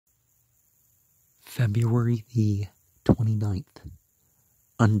February the 29th.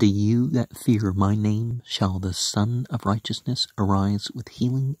 Unto you that fear my name shall the Son of Righteousness arise with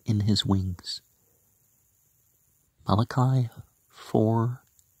healing in his wings. Malachi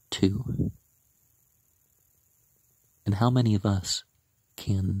 4:2. And how many of us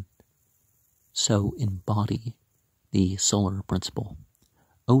can so embody the solar principle?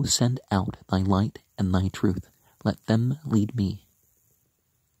 O send out thy light and thy truth, let them lead me.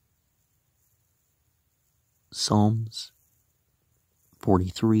 Psalms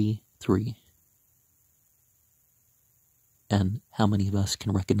 43:3. And how many of us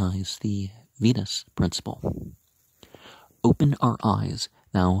can recognize the Venus principle? Open our eyes,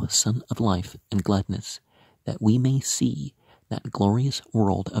 thou Son of life and gladness, that we may see that glorious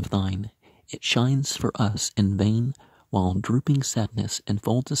world of thine. It shines for us in vain, while drooping sadness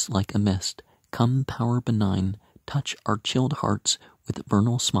enfolds us like a mist. Come, power benign, touch our chilled hearts with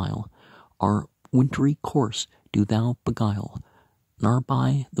vernal smile. Our wintry course do thou beguile, nor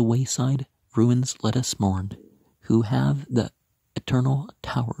by the wayside ruins let us mourn, who have the eternal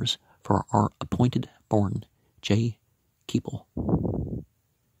towers for our appointed bourne. J. Keeple.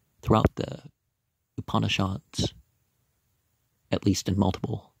 Throughout the Upanishads, at least in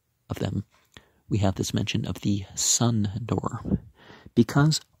multiple of them, we have this mention of the sun door,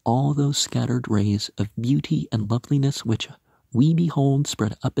 because all those scattered rays of beauty and loveliness which we behold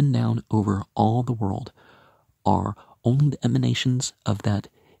spread up and down over all the world are only the emanations of that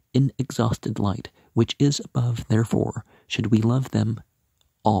inexhausted light which is above. Therefore should we love them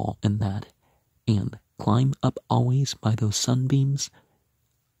all in that, and climb up always by those sunbeams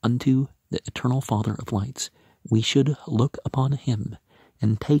unto the eternal Father of lights. We should look upon him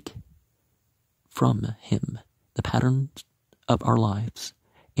and take from him the patterns of our lives,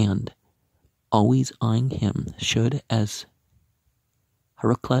 and always eyeing him should, as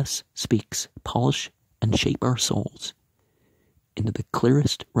Heracles speaks, polish and shape our souls into the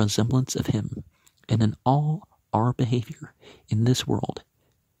clearest resemblance of him, and in all our behavior in this world,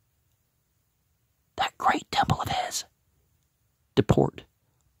 that great temple of his, deport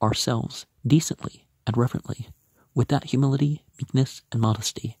ourselves decently and reverently, with that humility, meekness, and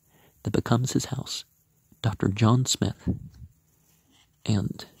modesty that becomes his house. Dr. John Smith.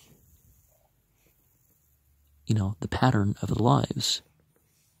 And, the pattern of the lives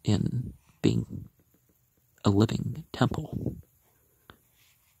in being a living temple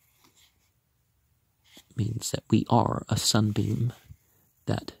means that we are a sunbeam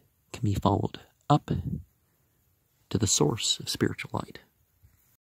that can be followed up to the source of spiritual light.